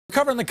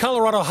Covering the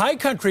Colorado high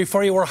country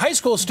for you, where high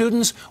school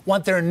students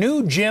want their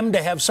new gym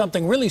to have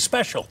something really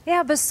special.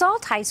 Yeah,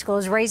 Basalt High School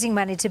is raising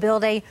money to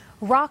build a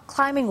rock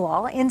climbing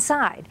wall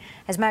inside.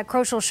 As Matt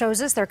Kroschel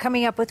shows us, they're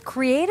coming up with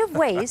creative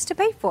ways to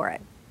pay for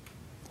it.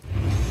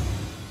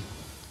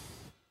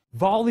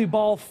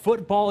 Volleyball,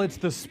 football, it's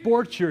the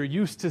sport you're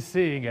used to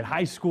seeing at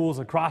high schools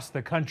across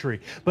the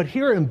country. But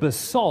here in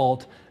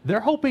Basalt, they're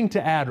hoping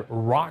to add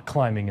rock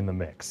climbing in the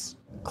mix.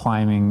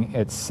 Climbing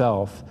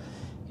itself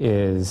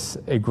is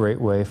a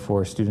great way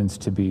for students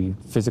to be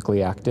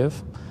physically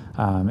active.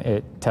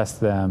 It tests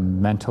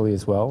them mentally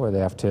as well, where they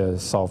have to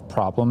solve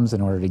problems in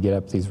order to get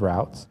up these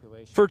routes.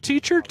 For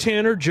teacher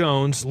Tanner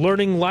Jones,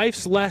 learning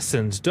life's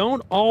lessons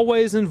don't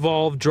always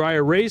involve dry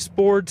erase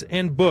boards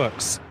and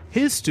books.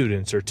 His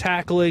students are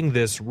tackling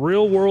this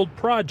real-world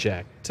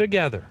project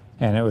together.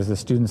 And it was the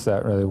students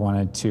that really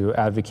wanted to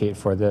advocate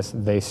for this.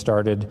 They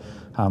started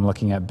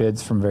looking at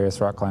bids from various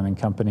rock climbing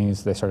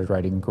companies. They started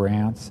writing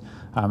grants,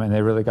 and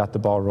they really got the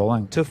ball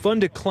rolling. To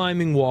fund a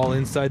climbing wall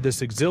inside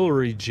this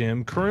auxiliary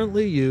gym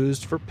currently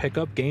used for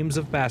pickup games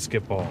of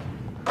basketball.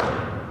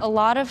 A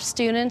lot of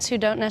students who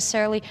don't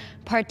necessarily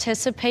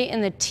participate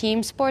in the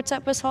team sports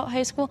at Basalt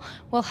High School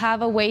will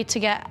have a way to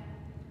get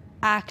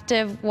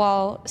active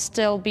while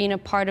still being a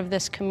part of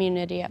this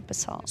community at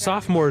Basalt.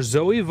 Sophomore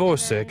Zoe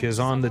Vosick is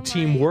on the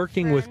team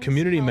working with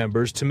community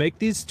members to make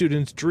these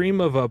students' dream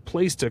of a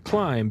place to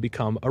climb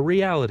become a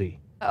reality.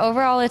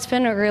 Overall, it's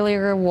been really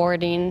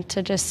rewarding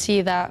to just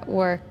see that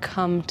work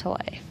come to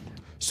life.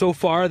 So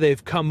far,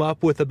 they've come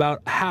up with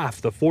about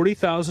half the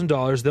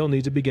 $40,000 they'll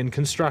need to begin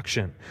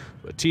construction.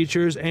 But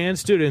teachers and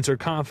students are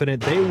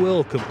confident they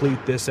will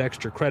complete this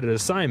extra credit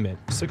assignment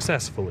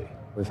successfully.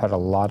 We've had a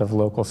lot of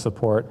local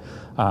support.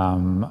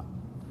 It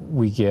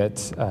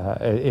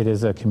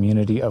is a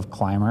community of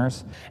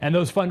climbers. And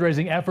those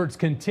fundraising efforts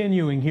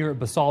continuing here at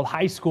Basalt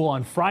High School.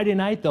 On Friday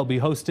night, they'll be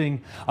hosting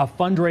a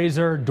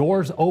fundraiser.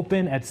 Doors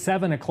open at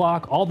 7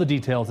 o'clock. All the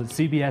details at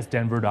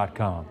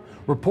cbsdenver.com.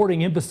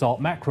 Reporting in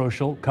Basalt, Matt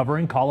Kroschel,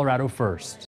 covering Colorado First.